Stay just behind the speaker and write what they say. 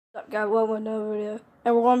got one window video.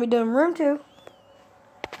 And we're going to be doing room 2.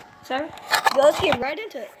 So, let's get right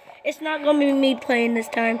into it. It's not going to be me playing this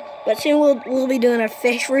time, but soon we'll be doing a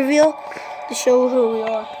face reveal to show who we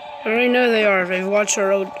are. I already know they are if they've watched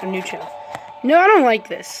our new channel. No, I don't like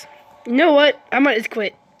this. You know what? I might just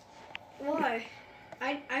quit. Why?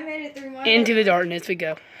 I made it through my... Into the darkness we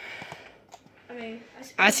go. I mean...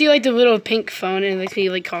 I see like the little pink phone and it makes me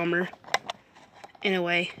like calmer. In a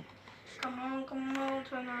way. Come on,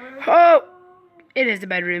 turn around. Oh! It is the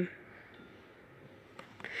bedroom.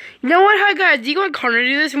 You know what? Hi guys, do you want Connor to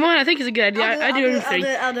do this one? I think it's a good idea. I do everything.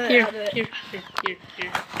 I'll do it. Here.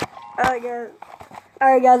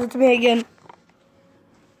 Alright guys, it's me again.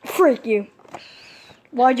 Freak you.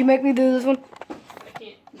 Why'd you make me do this one? I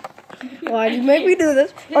can't. Why'd you make me do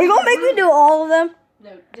this? Are you gonna make me do all of them?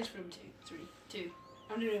 No, just room 2.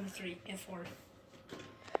 I'm doing room 3 and 4.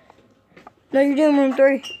 No, you're doing room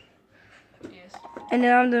 3. Yes. And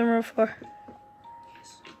then I'm doing room 4.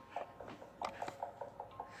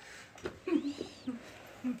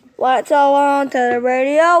 What's all on to the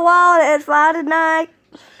radio wall? It's Friday night.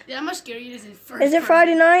 Yeah, I'm much scary. Is it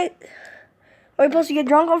Friday night? Are we supposed to get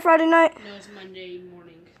drunk on Friday night? No, it's Monday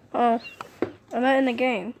morning. Oh, I'm not in the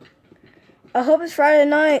game. I hope it's Friday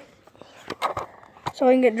night so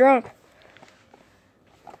I can get drunk.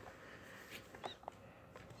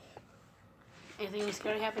 Anything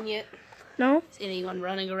scary happen yet? No. Is anyone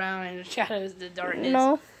running around in the shadows of the darkness?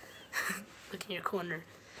 No. Look in your corner.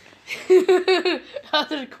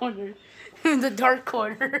 Other corner. The dark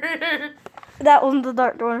corner. That wasn't the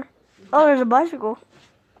dark corner. Oh, there's a bicycle.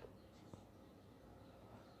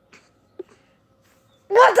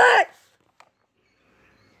 What's that?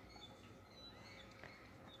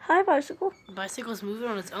 Hi, bicycle. The bicycle's moving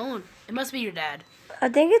on its own. It must be your dad. I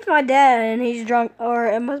think it's my dad and he's drunk, or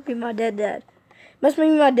it must be my dead dad. Must be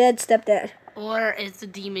my dad's stepdad. Or it's the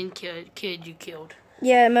demon kid you killed.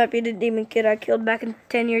 Yeah, it might be the demon kid I killed back in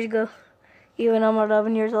 10 years ago. Even I'm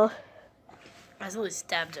 11 years old. I only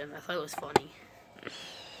stabbed him. I thought it was funny.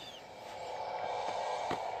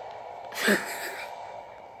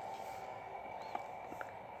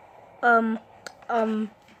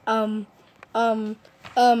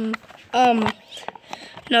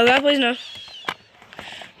 No, God, please, no.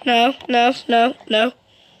 No.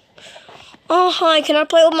 Oh, hi, can I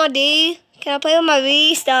play with my D? Can I play with my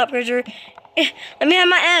V? Stop, Richard. Let me have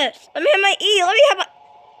my S. Let me have my E. Let me have my...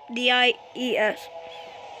 D-I-E-S.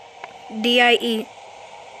 D-I-E.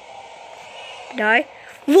 Die?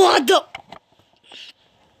 What the...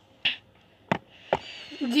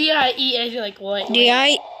 D-I-E-S, you're like, what?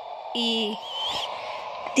 D-I-E.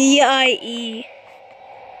 D-I-E.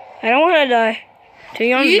 I don't want to die. Too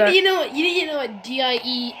young to die. You didn't know what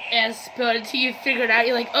D-I-E-S spelled until you figured it out.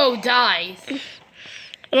 You're like, oh, dies.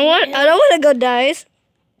 I don't want to go dies.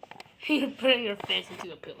 You're putting your face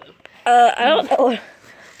into a pillow. I don't know.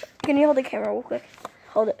 Can you hold the camera real quick?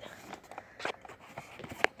 Hold it.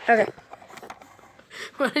 Okay.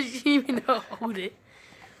 Why did you even know hold it?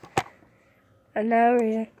 For no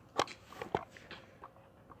reason.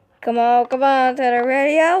 Come on to the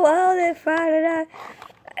radio. Well, it's Friday night.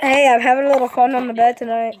 Hey, I'm having a little fun on the bed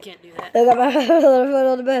tonight. You can't do that. Look, I'm having a little fun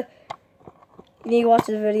on the bed. You need to watch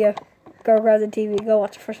this video. Go grab the TV. Go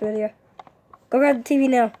watch the first video. Go grab the TV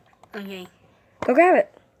now. Okay. Go grab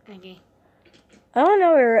it. Okay. I don't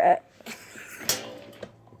know where we're at.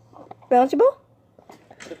 Bouncy ball?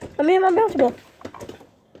 Let me have my bouncy ball.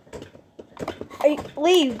 Hey,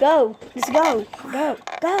 leave. Go. Just go. Go.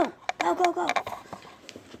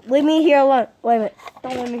 Leave me here alone. Wait a minute.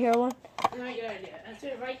 Don't leave me here alone. Not a good idea. I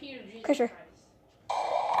said right here. Okay, sure.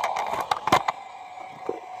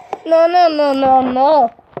 No.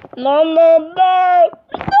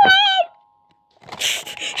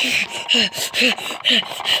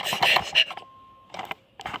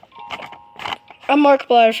 I'm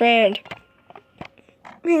Markiplier's friend.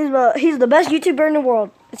 He's the best YouTuber in the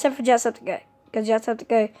world, except for Jacksepticeye. Because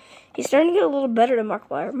Jacksepticeye, he's starting to get a little better than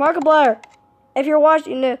Markiplier. Markiplier, if you're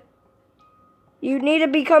watching, you need to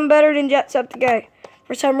become better than Jacksepticeye.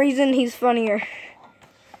 For some reason, he's funnier.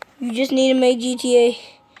 You just need to make GTA.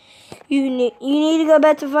 You need to go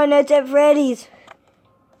back to Five Nights at Freddy's.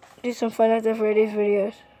 Do some Five Nights at Freddy's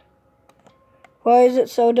videos. Why is it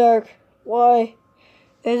so dark? Why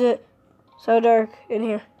is it so dark in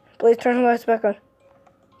here? Please turn the lights back on.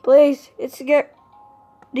 Please, it's scary.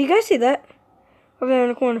 Do you guys see that? Over there in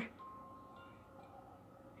the corner.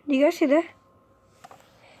 Do you guys see that?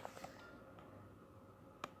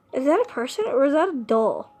 Is that a person or is that a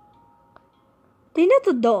doll? I think that's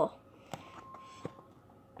a doll.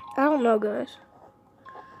 I don't know, guys.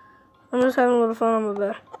 I'm just having a little fun on my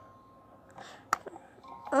bed.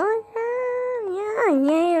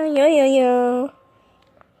 Yeah.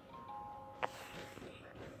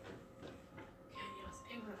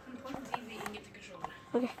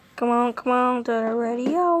 Okay, come on to the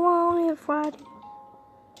radio on it Friday.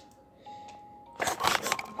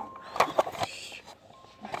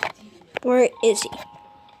 Where is he?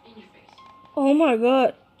 Oh my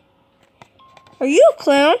god. Are you a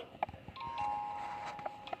clown?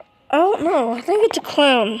 I don't know. I think it's a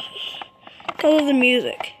clown. Because of the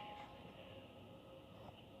music.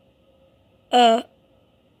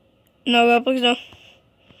 No, God, please no.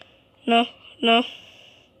 No.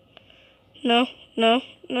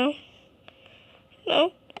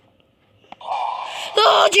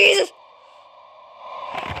 Oh, Jesus!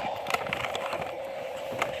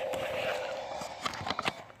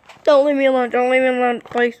 Don't leave me alone,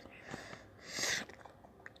 please.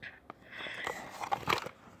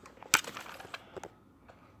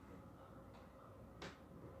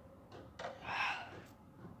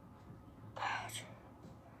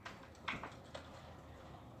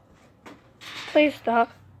 Please stop.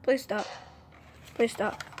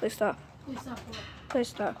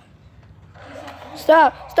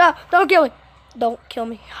 Stop. Don't kill me. Don't kill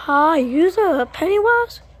me. Hi, use a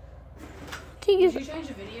Pennywise? Did you change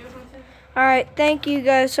the video or something? Alright, thank you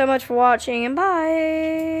guys so much for watching, and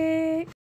bye.